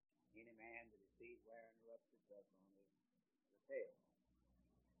up on the head.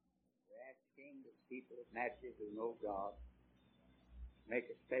 We're asking the people of Natchez who know God make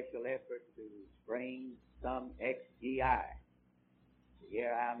a special effort to bring some XGI to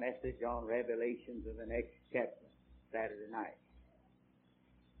hear our message on Revelations of the next chapter, Saturday night.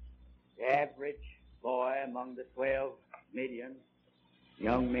 The average boy among the 12 million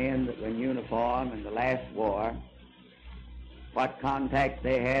young men that were in uniform in the last war, what contact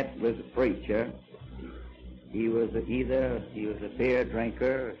they had with the preacher, he was a beer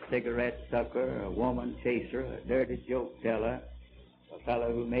drinker, a cigarette sucker, a woman chaser, a dirty joke teller, a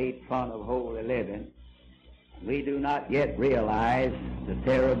fellow who made fun of holy living. We do not yet realize the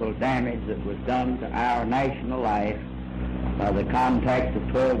terrible damage that was done to our national life by the contact of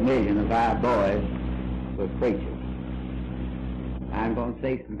 12 million of our boys with preachers. I'm going to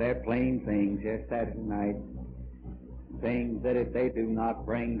say some very plain things here Saturday night, things that if they do not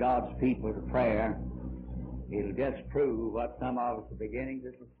bring God's people to prayer, it'll just prove what some of us are beginning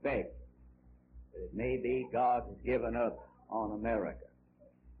to suspect, that it may be God has given up on America.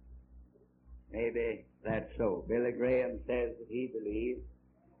 Maybe that's so. Billy Graham says that he believes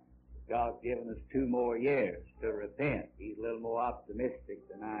God's given us 2 more years to repent. He's a little more optimistic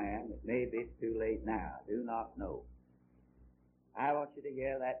than I am. It may be too late now. I do not know. I want you to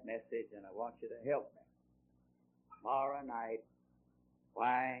hear that message, and I want you to help me. Tomorrow night,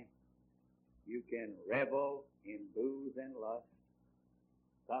 why you can revel in booze and lust.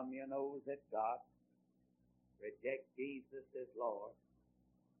 Some you knows that God, reject Jesus as Lord,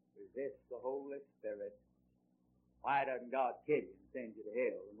 resist the Holy Spirit. Why doesn't God kill you and send you to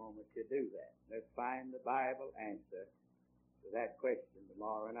hell the moment you do that? Let's find the Bible answer to that question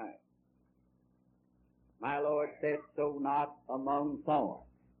tomorrow night. My Lord said, sow not among thorns.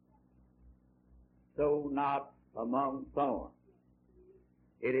 Sow not among thorns.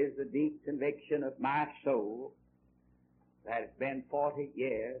 It is the deep conviction of my soul that it's been 40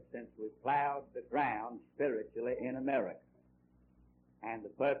 years since we plowed the ground spiritually in America. And the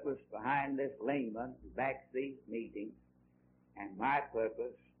purpose behind this layman who backs these meetings, and my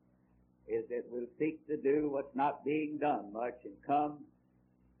purpose, is that we'll seek to do what's not being done much and come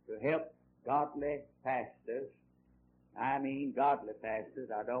to help godly pastors. I mean godly pastors.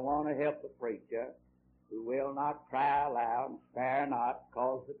 I don't want to help a preacher who will not cry aloud and spare not,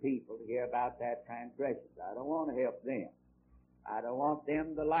 cause the people to hear about their transgressions. I don't want to help them. I don't want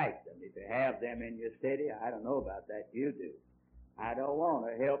them to like them. If you have them in your city, I don't know about that, you do. I don't want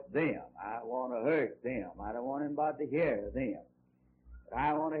to help them. I want to hurt them. I don't want anybody to hear them. But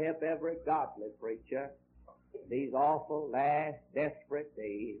I want to help every godly preacher in these awful, last, desperate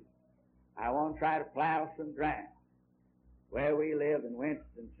days. I want to try to plow some ground. Where we live in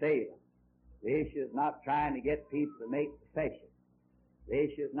Winston-Salem, the issue is not trying to get people to make professions. The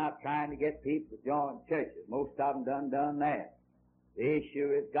issue is not trying to get people to join churches. Most of them done that. The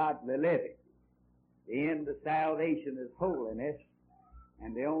issue is godly living. The end of salvation is holiness,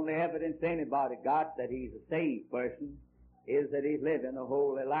 and the only evidence anybody got that he's a saved person is that he's living a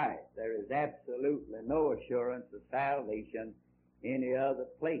holy life. There is absolutely no assurance of salvation any other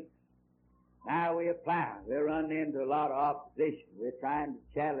place. Now we apply. We're running into a lot of opposition. We're trying to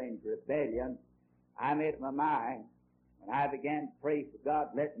challenge rebellion. I made up my mind when I began to pray for God,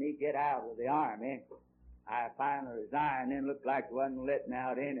 let me get out of the army. I finally resigned, and looked like I wasn't letting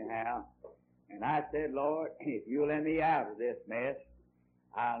out anyhow. And I said, Lord, if you let me out of this mess,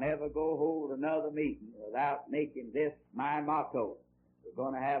 I'll never go hold another meeting without making this my motto. We're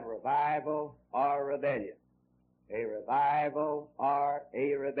going to have revival or rebellion. A revival or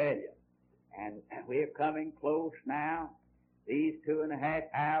a rebellion. And we're coming close now. These 2.5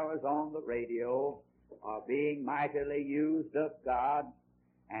 hours on the radio are being mightily used of God,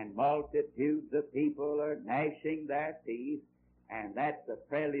 and multitudes of people are gnashing their teeth, and that's the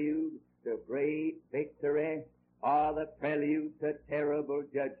prelude to great victory or the prelude to terrible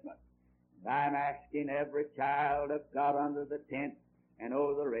judgment. And I'm asking every child of God under the tent and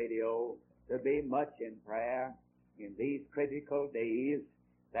over the radio to be much in prayer in these critical days,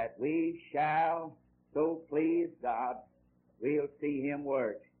 that we shall so please God, we'll see Him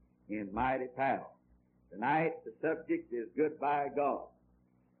work in mighty power. Tonight the subject is Goodbye God.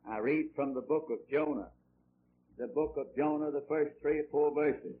 I read from the book of Jonah. The book of Jonah, the first 3 or 4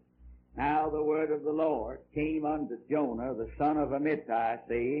 verses. Now the word of the Lord came unto Jonah, the son of Amittai,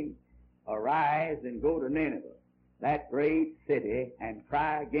 saying, Arise and go to Nineveh, that great city, and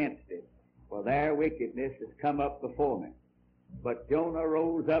cry against it, for their wickedness has come up before me. But Jonah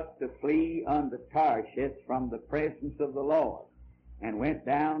rose up to flee unto Tarshish from the presence of the Lord, and went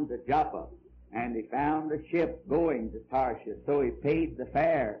down to Joppa, and he found a ship going to Tarshish, so he paid the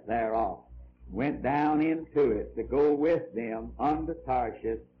fare thereof. went down into it to go with them unto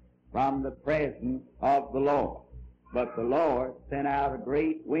Tarshish from the presence of the Lord. But the Lord sent out a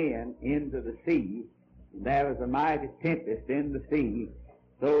great wind into the sea, and there was a mighty tempest in the sea,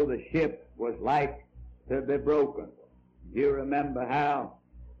 so the ship was like to be broken. Do you remember how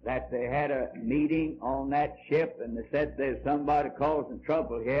that they had a meeting on that ship, and they said there's somebody causing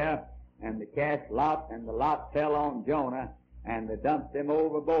trouble here, and they cast lot, and the lot fell on Jonah, and they dumped him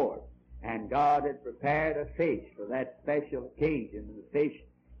overboard. And God had prepared a fish for that special occasion, and the fish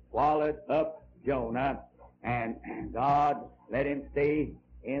swallowed up Jonah, and God let him stay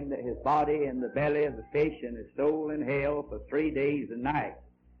in his body in the belly of the fish and his soul in hell for 3 days and nights.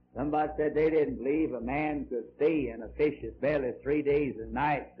 Somebody said they didn't believe a man could stay in a fish's belly 3 days and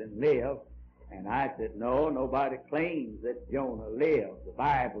nights and live. And I said, no, nobody claims that Jonah lived. The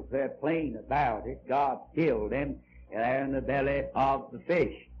Bible's very plain about it. God killed him there in the belly of the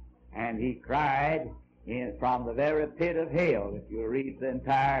fish. And he cried from the very pit of hell, if you read the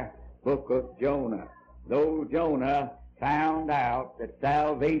entire book of Jonah. Though Jonah found out that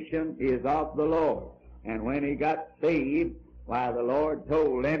salvation is of the Lord. And when he got saved, why, the Lord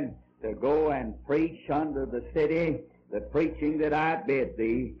told him to go and preach unto the city the preaching that I bid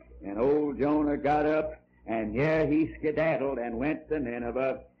thee. And old Jonah got up, and here he skedaddled and went to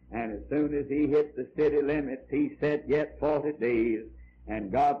Nineveh. And as soon as he hit the city limits, he said, yet 40 days,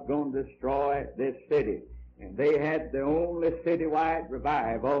 and God's going to destroy this city. And they had the only citywide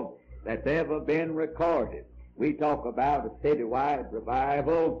revival that's ever been recorded. We talk about a citywide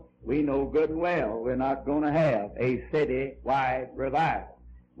revival. We know good and well we're not going to have a citywide revival.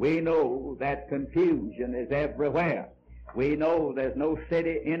 We know that confusion is everywhere. We know there's no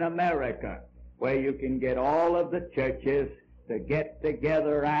city in America where you can get all of the churches to get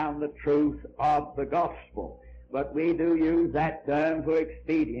together around the truth of the gospel. But we do use that term for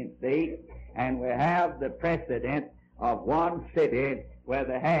expediency, and we have the precedent of one city where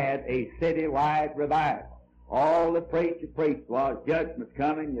they had a citywide revival. All the preacher preached was, judgment's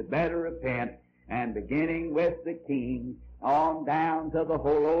coming, you better repent, and beginning with the king on down to the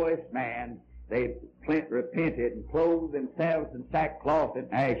lowest man, they repented and clothed themselves in sackcloth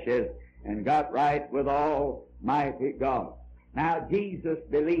and ashes and got right with Almighty God. Now, Jesus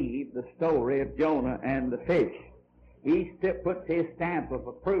believed the story of Jonah and the fish. He puts his stamp of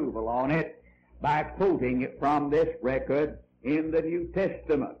approval on it by quoting it from this record in the New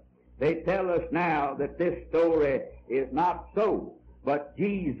Testament. They tell us now that this story is not so, but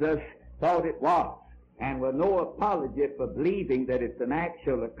Jesus thought it was. And with no apology for believing that it's an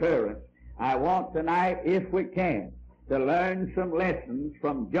actual occurrence, I want tonight, if we can, to learn some lessons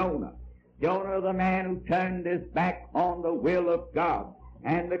from Jonah. Jonah, the man who turned his back on the will of God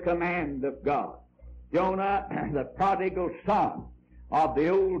and the command of God. Jonah, the prodigal son of the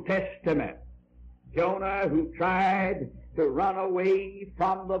Old Testament. Jonah, who tried to run away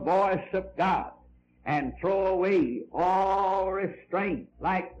from the voice of God and throw away all restraint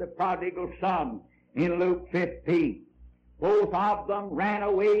like the prodigal son in Luke 15. Both of them ran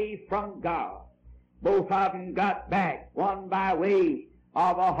away from God. Both of them got back, one by way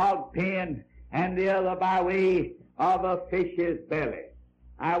of a hog pen and the other by way of a fish's belly.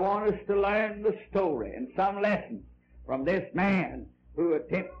 I want us to learn the story and some lessons from this man who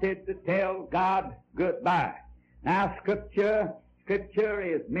attempted to tell God goodbye. Now, Scripture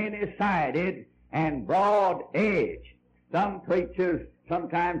is many-sided and broad-edged. Some preachers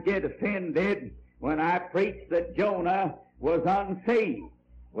sometimes get offended when I preach that Jonah was unsaved.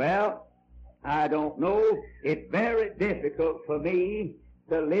 Well, I don't know. It's very difficult for me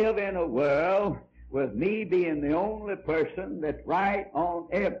to live in a world with me being the only person that's right on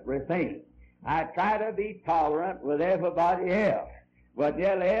everything. I try to be tolerant with everybody else. But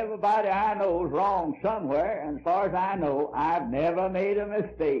yet everybody I know is wrong somewhere, and as far as I know, I've never made a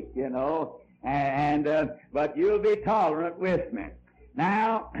mistake, you know. But you'll be tolerant with me.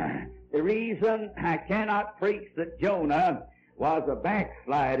 Now, the reason I cannot preach that Jonah was a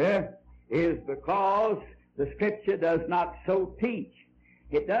backslider is because the Scripture does not so teach.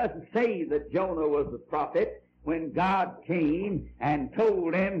 It doesn't say that Jonah was a prophet when God came and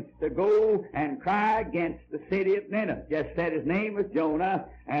told him to go and cry against the city of Nineveh. Just said his name was Jonah,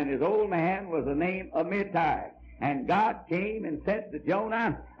 and his old man was the name of Amittai. And God came and said to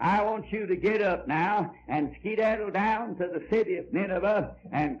Jonah, I want you to get up now and skedaddle down to the city of Nineveh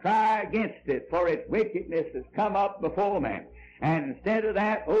and cry against it, for its wickedness has come up before me. And instead of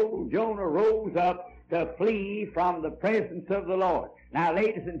that, old Jonah rose up to flee from the presence of the Lord. Now,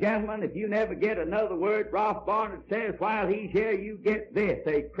 ladies and gentlemen, if you never get another word, Ralph Barnett says, while he's here, you get this.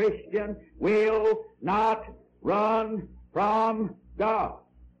 A Christian will not run from God.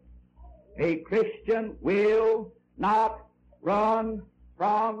 A Christian will not run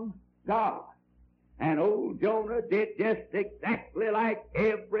from God. And old Jonah did just exactly like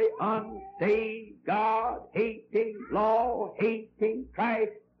every unsaved, God-hating, law-hating,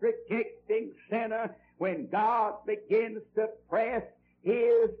 Christ-rejecting sinner. When God begins to press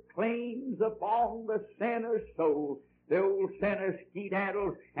His claims upon the sinner's soul, the old sinner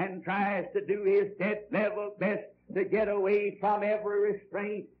skedaddles and tries to do his dead level best to get away from every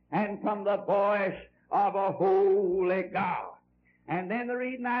restraint and from the voice of a holy God. And then the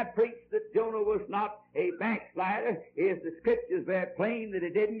reason I preached that Jonah was not a backslider is the Scripture's very plain that he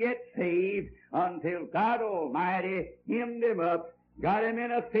didn't get saved until God Almighty hemmed him up, got him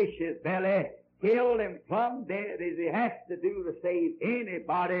in a fish's belly, killed him plumb dead as he has to do to save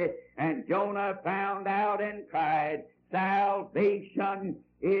anybody. And Jonah found out and cried, salvation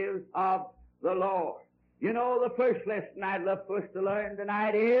is of the Lord. You know, the first lesson I'd love for us to learn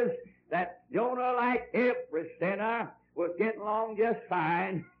tonight is that Jonah, like every sinner, was getting along just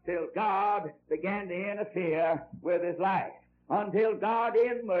fine till God began to interfere with his life. Until God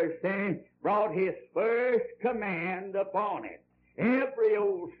in mercy brought His first command upon it. Every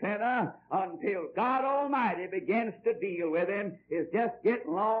old sinner, until God Almighty begins to deal with him, is just getting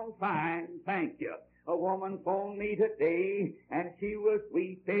along fine, thank you. A woman phoned me today, and she was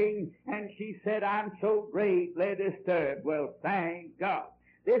weeping, and she said, I'm so greatly disturbed. Well, thank God.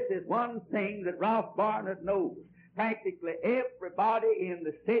 This is one thing that Ralph Barnett knows. Practically everybody in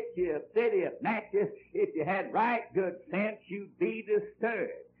the city of Natchez, if you had right good sense, you'd be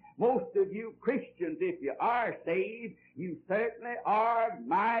disturbed. Most of you Christians, if you are saved, you certainly are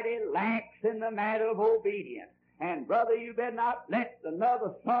mighty lax in the matter of obedience. And brother, you better not let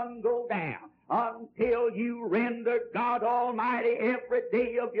another sun go down until you render God Almighty every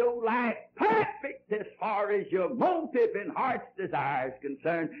day of your life perfect as far as your motive and heart's desire is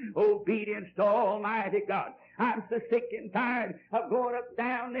concerned. Obedience to Almighty God. I'm so sick and tired of going up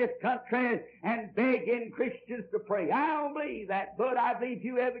down this country and begging Christians to pray. I don't believe that, but I believe if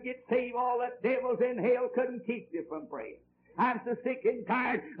you ever get saved, all the devils in hell couldn't keep you from praying. I'm so sick and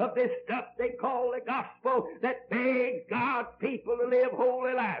tired of this stuff they call the gospel that begs God's people to live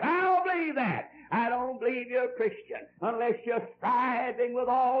holy lives. I don't believe that. I don't believe you're a Christian unless you're striving with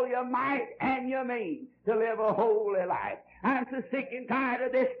all your might and your means to live a holy life. I'm so sick and tired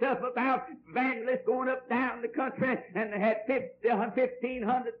of this stuff about evangelists going up down the country and they had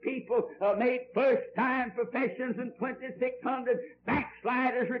 1,500 people made first-time professions and 2,600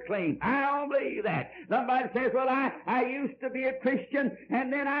 backsliders reclaimed. I don't believe that. Somebody says, well, I used to be a Christian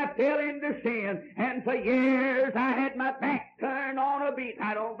and then I fell into sin and for years I had my back turned on a beat.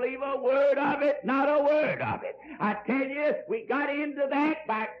 I don't believe a word of it, not a word of it. I tell you, we got into that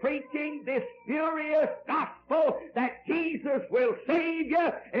by preaching this furious gospel that Jesus will save you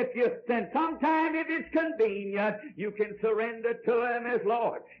if you, then sometime if it's convenient, you can surrender to Him as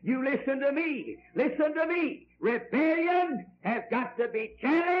Lord. You listen to me. Listen to me. Rebellion has got to be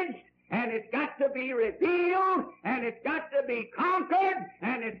challenged, and it's got to be revealed, and it's got to be conquered,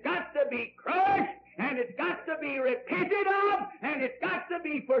 and it's got to be crushed, and it's got to be repented of, and it's got to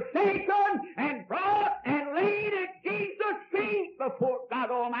be forsaken and brought and laid at Jesus' feet before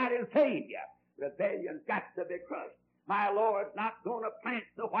God Almighty will save you. Rebellion's got to be crushed. My Lord's not going to plant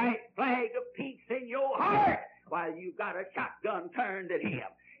the white flag of peace in your heart while you've got a shotgun turned at Him.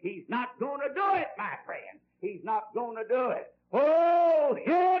 He's not going to do it, my friend. He's not going to do it. Oh,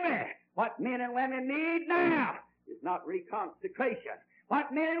 hear me. What men and women need now is not reconsecration.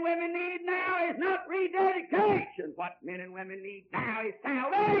 What men and women need now is not rededication. What men and women need now is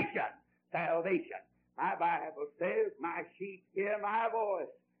salvation. Salvation. My Bible says, my sheep hear my voice,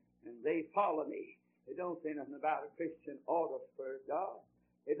 and they follow me. It don't say nothing about a Christian ought to serve God.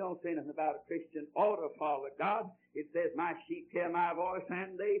 It don't say nothing about a Christian ought to follow God. It says, my sheep hear my voice,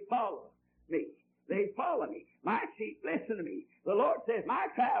 and they follow me. They follow me. My sheep listen to me. The Lord says, my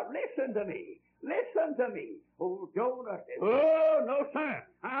child, listen to me. Listen to me. Oh, Jonah said, oh, no, sir.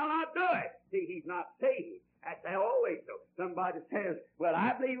 I'll not do it. See, he's not saved. That's always so. Somebody says, well,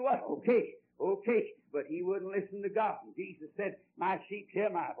 I believe what? Okay. But he wouldn't listen to God. And Jesus said, my sheep hear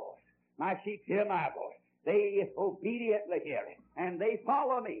my voice. My sheep hear my voice. They obediently hear it. And they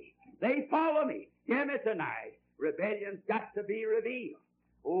follow me. They follow me. Hear me tonight. Rebellion's got to be revealed.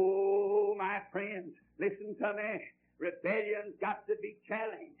 Oh, my friends, listen to me. Rebellion's got to be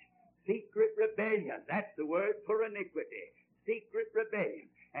challenged. Secret rebellion. That's the word for iniquity. Secret rebellion.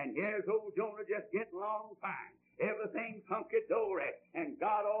 And here's old Jonah just getting along fine. Everything hunky-dory. And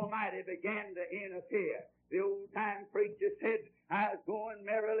God Almighty began to interfere. The old-time preacher said, I was going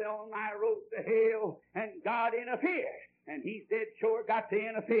merrily on my road to hell, and God interfered. And he said, sure got to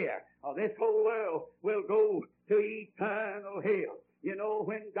interfere, or this whole world will go to eternal hell. You know,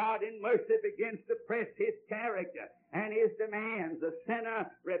 when God in mercy begins to press His character and His demands, the sinner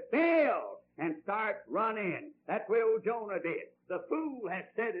rebels and starts running. That's where old Jonah did. The fool has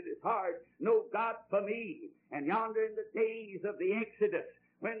said in his heart, no God for me. And yonder in the days of the Exodus,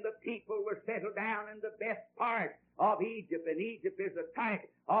 when the people were settled down in the best part of Egypt, and Egypt is a type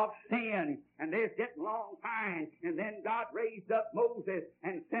of sin, and there's getting long time, and then God raised up Moses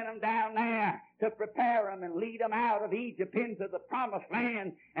and sent him down there to prepare them and lead them out of Egypt into the promised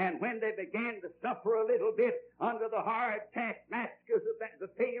land. And when they began to suffer a little bit under the hard taskmasters of the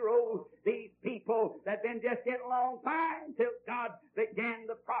Pharaohs, these people that been just getting long time till God began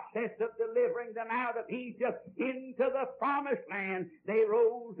the process of delivering them out of Egypt into the promised land, they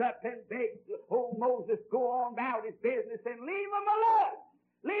rose up and begged old Moses, go on about his business and leave them alone.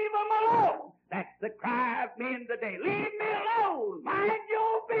 Leave them alone. That's the cry of men today. Leave me alone. Mind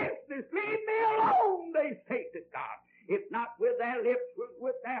your business. Leave me alone, they say to God. If not with their lips,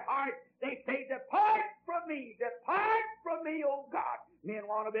 with their heart, they say, depart from me, O God. Men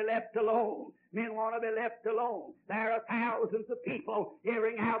want to be left alone. Men want to be left alone. There are thousands of people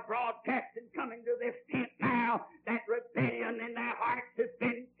hearing our broadcast and coming to this tent now. That rebellion in their hearts has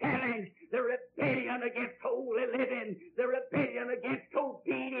been challenged. The rebellion against holy living. The rebellion against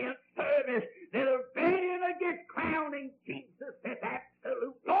obedient service. The rebellion against crowning Jesus as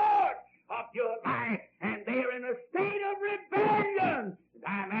absolute Lord of your life. And they're in a state of rebellion. And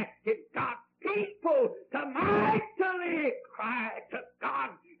I'm asking God's people to mightily cry to God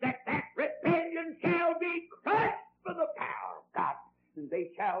that rebellion shall be crushed for the power of God. And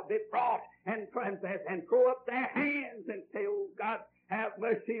they shall be brought and throw up their hands and say, oh God, have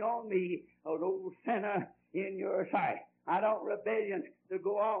mercy on me, an old sinner in your sight. I don't rebellion to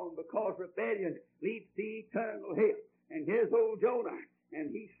go on, because rebellion leads to eternal hell. And here's old Jonah,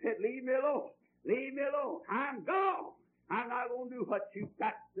 and he said, leave me alone. Leave me alone. I'm gone. I'm not going to do what you've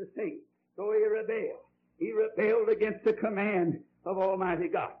got to say. So he rebelled. He rebelled against the command of Almighty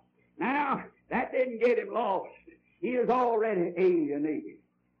God. Now, that didn't get him lost. He is already alienated.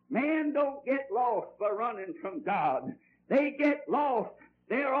 Men don't get lost by running from God. They get lost.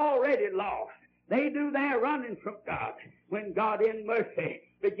 They're already lost. They do their running from God when God in mercy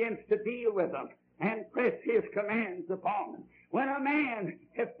begins to deal with them and press His commands upon them. When a man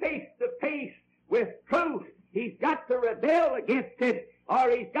is face to face with truth, he's got to rebel against it,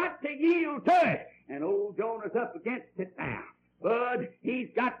 or he's got to yield to it. And old Jonah's up against it now. But he's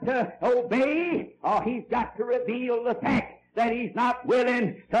got to obey, or he's got to reveal the fact that he's not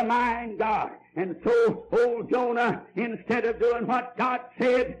willing to mind God. And so old Jonah, instead of doing what God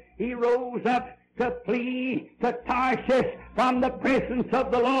said, he rose up to flee to Tarshish from the presence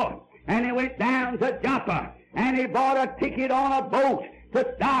of the Lord. And he went down to Joppa, and he bought a ticket on a boat to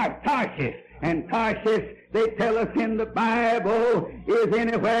Tarshish. And Tarshish, they tell us in the Bible, is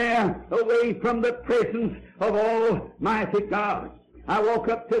anywhere away from the presence of Almighty God. I walk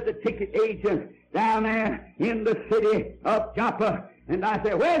up to the ticket agent down there in the city of Joppa, and I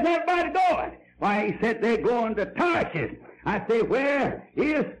said, where's everybody going? Why, he said, they're going to Tarshish. I said, where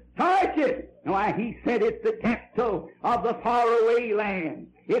is Tarshish? Why, he said, it's the capital of the faraway land.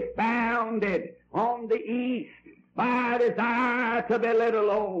 It's bounded on the east by a desire to be let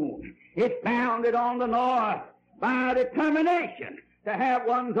alone. It's bounded on the north by a determination to have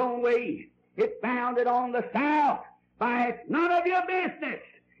one's own way. It's bounded on the south by it's none of your business.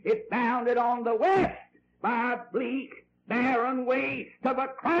 It's bounded on the west by a bleak, barren waste of a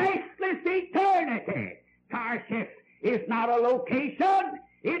Christless eternity. Tarshish is not a location,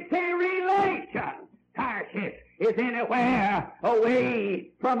 it's a relation. Tarshish is anywhere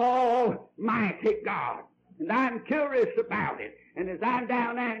away from Almighty God. And I'm curious about it. And as I'm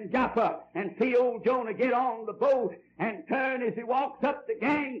down there in Joppa and see old Jonah get on the boat and turn as he walks up the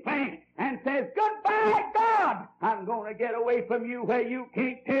gangplank and says, goodbye, God. I'm going to get away from you where you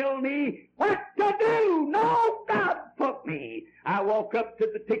can't tell me what to do. No, God took me. I walk up to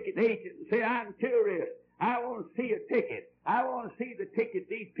the ticket agent and say, I'm curious. I want to see a ticket. I want to see the ticket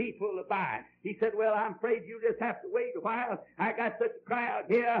these people are buying. He said, well, I'm afraid you just have to wait a while. I got such a crowd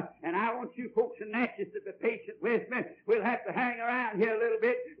here, and I want you folks in Natchez to be patient with me. We'll have to hang around here a little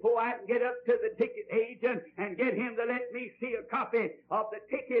bit before I can get up to the ticket agent and get him to let me see a copy of the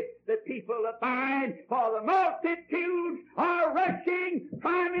ticket that people are buying, for the multitudes are rushing,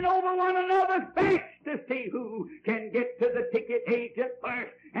 climbing over one another's backs to see who can get to the ticket agent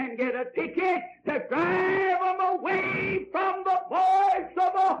first and get a ticket to drive them away from the voice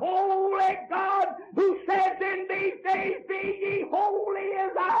of a holy God who says in these days, be ye holy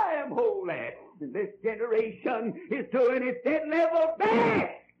as I am holy. And this generation generation is doing its dead level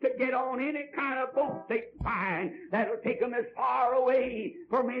best to get on any kind of boat they find that'll take them as far away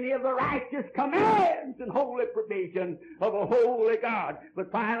from any of the righteous commands and holy provisions of a holy God.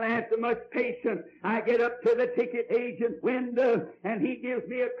 But finally, after much patience, I get up to the ticket agent window, and he gives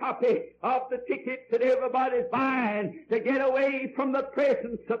me a copy of the tickets that everybody's buying to get away from the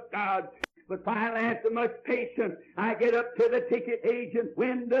presence of God. But finally, after much patience, I get up to the ticket agent's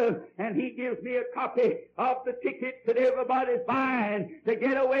window, and he gives me a copy of the tickets that everybody's buying to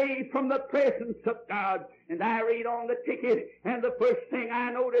get away from the presence of God. And I read on the ticket, and the first thing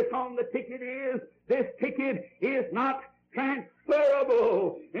I notice on the ticket is, this ticket is not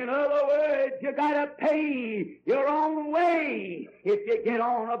transferable. In other words, you gotta pay your own way. If you get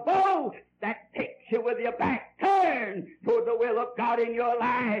on a boat that takes you with your back turned toward the will of God in your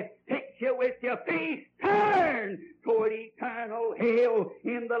life, takes you with your face turned toward eternal hell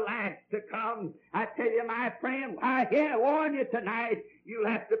in the life to come. I tell you, my friend, I warn you tonight, you'll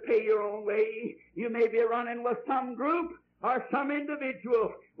have to pay your own way. You may be running with some group or some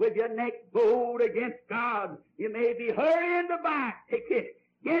individual with your neck bowed against God. You may be hurrying to buy a ticket,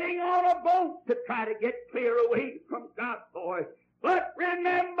 getting on a boat to try to get clear away from God's voice. But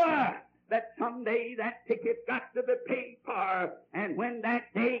remember that someday that ticket's got to be paid for, and when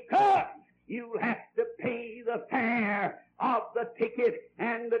that day comes, you'll have to pay the fare of the ticket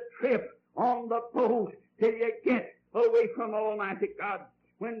and the trip on the boat till you get away from Almighty God.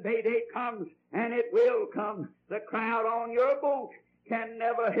 When payday comes, and it will come, the crowd on your boat can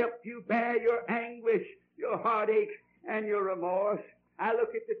never help you bear your anguish, your heartache, and your remorse. I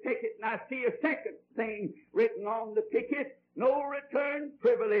look at the ticket and I see a second thing written on the ticket, no return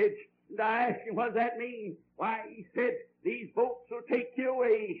privilege. And I ask him, what does that mean? Why, he said, these boats will take you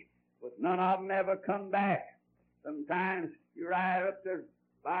away, but none of them ever come back. Sometimes you ride up to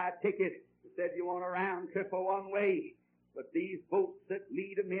buy a ticket, you said you want a round trip or one way. But these boats that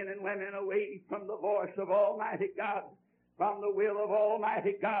lead men and women away from the voice of Almighty God, from the will of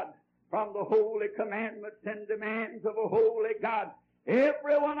Almighty God, from the holy commandments and demands of a holy God,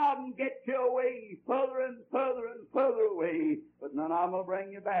 every one of them gets you away, further and further and further away, but none of them will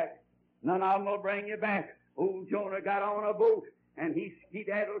bring you back. None of them will bring you back. Old Jonah got on a boat, and he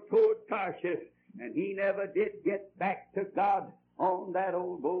skedaddled toward Tarshish, and he never did get back to God on that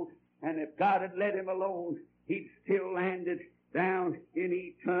old boat. And if God had let him alone, he'd still landed down in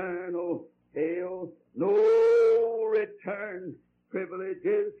eternal hell. No return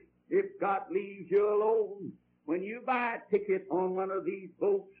privileges if God leaves you alone. When you buy a ticket on one of these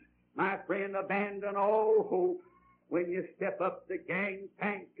boats, my friend, abandon all hope. When you step up the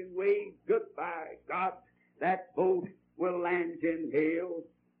gangplank and wave goodbye, God, that boat will land in hell.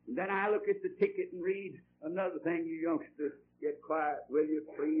 And then I look at the ticket and read another thing. You youngsters, get quiet, will you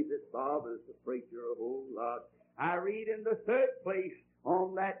please? It bothers the preacher a whole lot. I read in the third place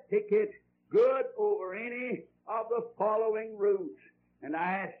on that ticket, good over any of the following routes. And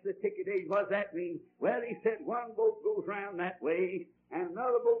I asked the ticket agent, what does that mean? Well, he said one boat goes round that way, and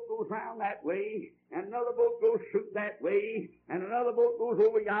another boat goes round that way, and another boat goes through that way, and another boat goes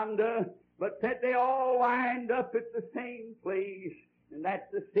over yonder, but said they all wind up at the same place, and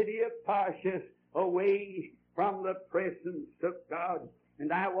that's the city of Tarshish, away from the presence of God.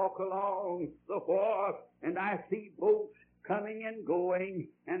 And I walk along the wharf, and I see boats coming and going,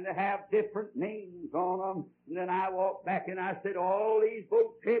 and they have different names on them. And then I walk back, and I said, all these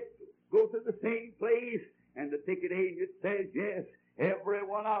boat trips go to the same place. And the ticket agent says, yes, every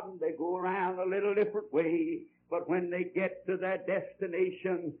one of them, they go around a little different way. But when they get to their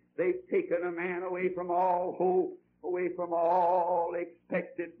destination, they've taken a man away from all hope, away from all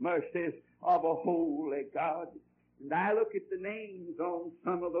expected mercies of a holy God. And I look at the names on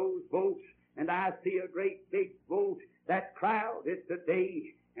some of those boats, and I see a great big boat that's crowded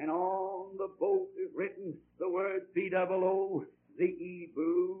today, and on the boat is written the word C-O-O, the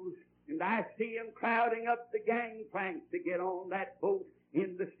Hebrews. And I see them crowding up the gangplank to get on that boat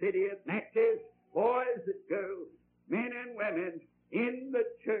in the city of Natchez. Boys and girls, men and women in the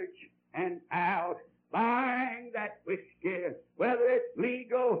church and out, buying that whiskey, whether it's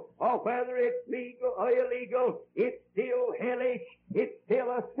legal or whether it's legal or illegal, it's still hellish. It's still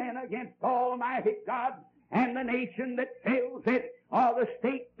a sin against Almighty God. And the nation that sells it, or the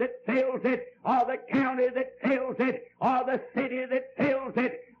state that sells it, or the county that sells it, or the city that sells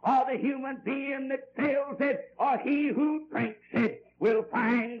it, or the human being that sells it, or he who drinks it, will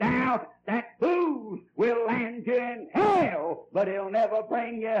find out that booze will land you in hell, but it'll never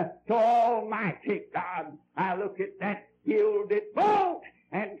bring you to Almighty God. I look at that gilded boat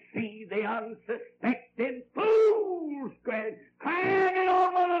and see the unsuspecting fools crying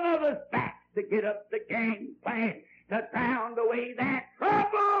on one another's back to get up the gangplank to drown away that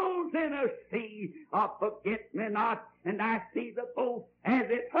troubles in a sea of forget-me-not. And I see the boat as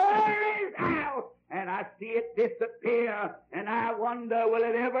it hurries out, and I see it disappear, and I wonder, will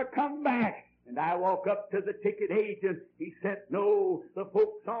it ever come back? And I walk up to the ticket agent. He said, no, the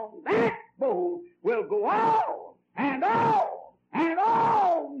folks on that boat will go on and on and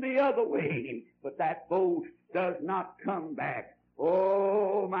on the other way. But that boat does not come back.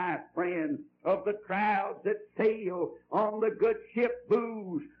 Oh, my friends, of the crowds that sail on the good ship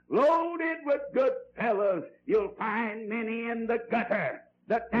Booze, loaded with good fellows, you'll find many in the gutter,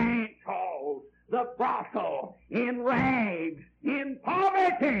 the dance halls, the brothel, in rags, in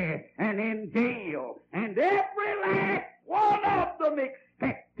poverty, and in jail. And every last one of them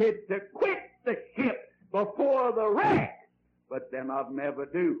expected to quit the ship before the wreck. But them of them ever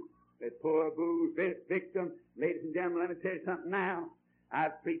do. That poor Booze victim, ladies and gentlemen, let me tell you something now.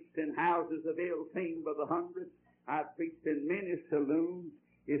 I've preached in houses of ill fame by the hundreds. I've preached in many saloons.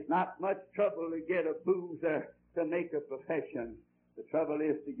 It's not much trouble to get a boozer to make a profession. The trouble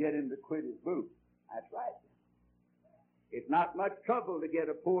is to get him to quit his booze. That's right. It's not much trouble to get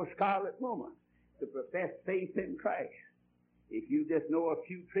a poor scarlet woman to profess faith in Christ. If you just know a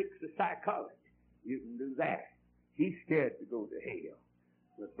few tricks of psychology, you can do that. She's scared to go to hell.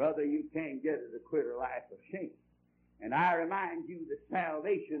 But brother, you can't get her to quit her life of shame. And I remind you that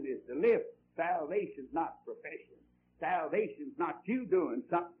salvation is deliverance. Salvation's not profession. Salvation's not you doing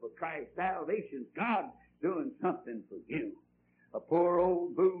something for Christ. Salvation's God doing something for you. A poor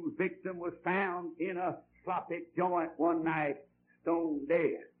old booze victim was found in a sloppy joint one night, stone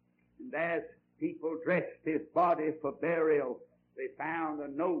dead. And as people dressed his body for burial, they found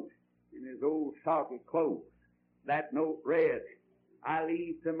a note in his old soggy clothes. That note read, I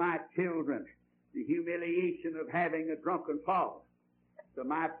leave to my children the humiliation of having a drunken father. To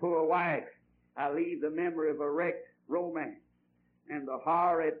my poor wife, I leave the memory of a wrecked romance and the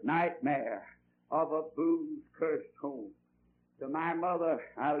horrid nightmare of a booze-cursed home. To my mother,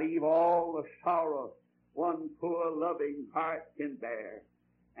 I leave all the sorrow one poor loving heart can bear.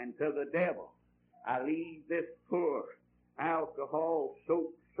 And to the devil, I leave this poor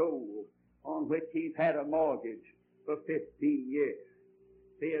alcohol-soaked soul on which he's had a mortgage for 15 years.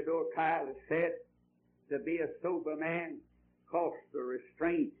 Theodore Cuyler said, to be a sober man costs the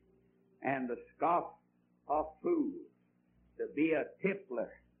restraint and the scoff of fools. To be a tippler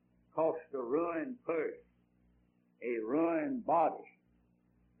costs a ruined purse, a ruined body,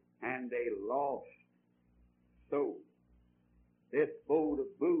 and a lost soul. This boat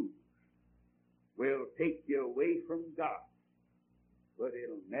of booze will take you away from God, but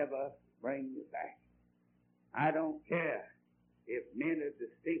it'll never bring you back. I don't care if men of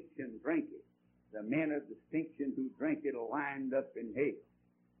distinction drink it. The men of distinction who drink it will wind up in hell.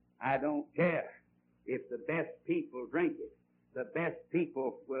 I don't care if the best people drink it. The best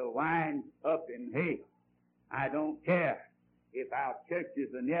people will wind up in hell. I don't care if our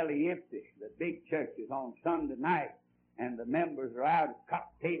churches are nearly empty, the big churches on Sunday night, and the members are out at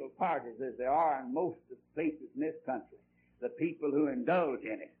cocktail parties as they are in most of the places in this country. The people who indulge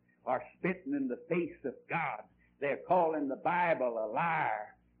in it are spitting in the face of God. They're calling the Bible a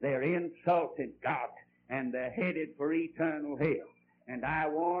liar. They're insulting God, and they're headed for eternal hell. And I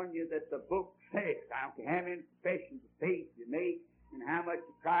warn you that the book says, I don't care how many professions of faith you make, and how much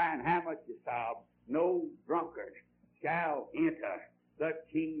you cry and how much you sob, no drunkard shall enter the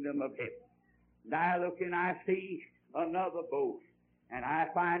kingdom of heaven. And I look and I see another boat, and I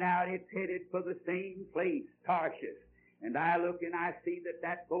find out it's headed for the same place, Tarshish. And I look and I see that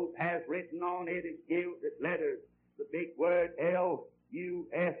that boat has written on it in gilded letters the big word L-U-S-T,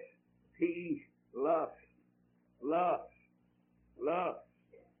 lust, lust, lust,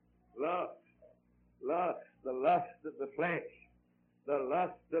 lust, lust, the lust of the flesh, the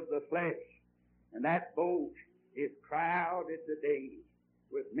lust of the flesh. And that boat is crowded today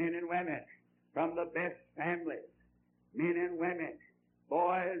with men and women from the best families, men and women,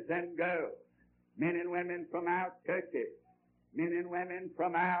 boys and girls, men and women from our churches, men and women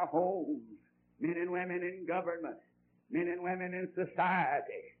from our homes, men and women in government, men and women in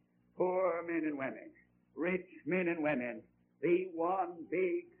society, poor men and women, rich men and women. The one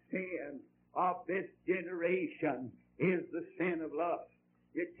big sin of this generation is the sin of lust.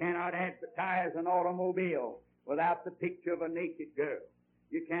 You cannot advertise an automobile without the picture of a naked girl.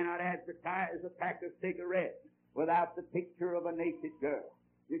 You cannot advertise a pack of cigarettes without the picture of a naked girl.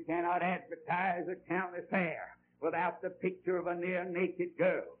 You cannot advertise a county fair without the picture of a near naked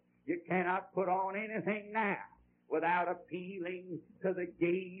girl. You cannot put on anything now without appealing to the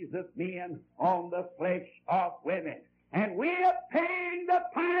gaze of men on the flesh of women. And we're paying the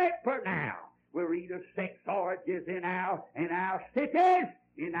piper now. We read of sex orgies in our cities,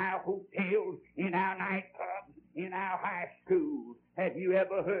 in our hotels, in our nightclubs, in our high schools. Have you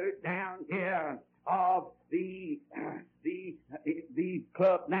ever heard down here of the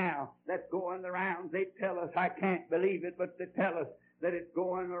club now that's going around? They tell us, I can't believe it, but they tell us that it's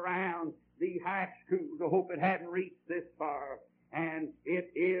going around the high schools. I hope it hadn't reached this far. And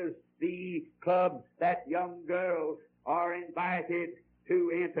it is the club that young girls are invited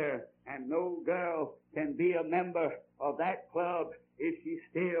to enter. And no girl can be a member of that club if she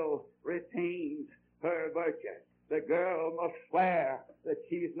still retains her virtue. The girl must swear that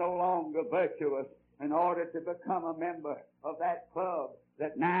she's no longer virtuous in order to become a member of that club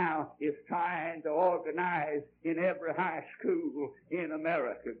that now is trying to organize in every high school in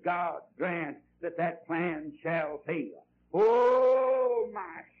America. God grant that that plan shall fail. Oh,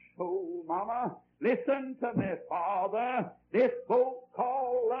 my soul, Mama, listen to me, Father. This boat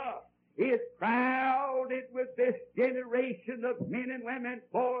called love is crowded with this generation of men and women,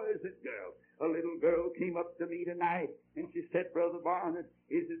 boys and girls. A little girl came up to me tonight and she said, Brother Barnett,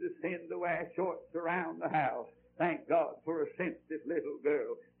 is it a sin to wear shorts around the house? Thank God for a sensitive little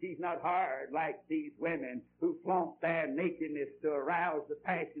girl. She's not hard like these women who flaunt their nakedness to arouse the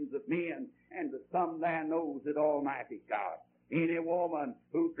passions of men and to thumb their nose at Almighty God. Any woman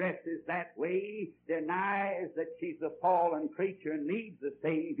who dresses that way denies that she's a fallen creature and needs a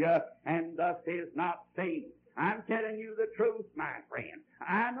Savior and thus is not saved. I'm telling you the truth, my friend.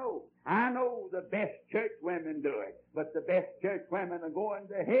 I know the best church women do it, but the best church women are going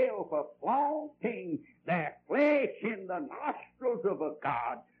to hell for flaunting their flesh in the nostrils of a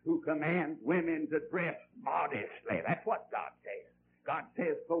God who commands women to dress modestly. That's what God says. God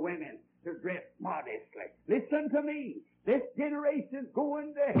says for women to dress modestly. Listen to me. This generation's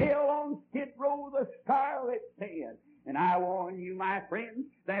going to hell on Skid Row, the scarlet sand. And I warn you, my friends,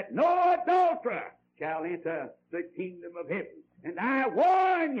 that no adulterer shall enter the kingdom of heaven. And I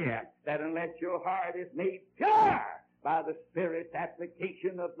warn you that unless your heart is made pure by the Spirit's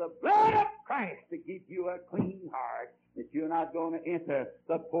application of the blood of Christ to give you a clean heart, that you're not going to enter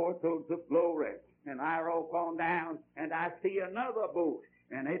the portals of glory. And I rope on down and I see another boat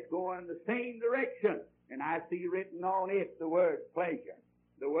and it's going the same direction. And I see written on it the word pleasure.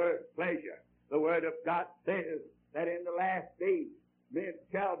 The word pleasure. The word of God says that in the last days men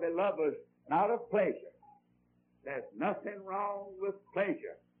shall be lovers not of pleasure. There's nothing wrong with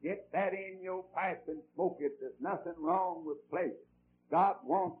pleasure. Get that in your pipe and smoke it. There's nothing wrong with pleasure. God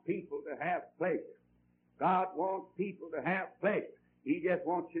wants people to have pleasure. God wants people to have pleasure. He just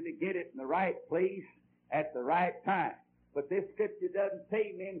wants you to get it in the right place at the right time. But this scripture doesn't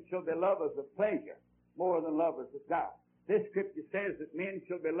say men shall be lovers of pleasure more than lovers of God. This scripture says that men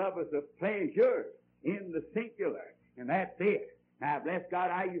shall be lovers of pleasure in the singular. And that's it. Now, bless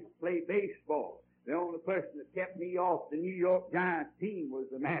God, I used to play baseball. The only person that kept me off the New York Giants team was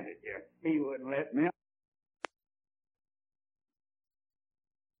the manager. He wouldn't let me.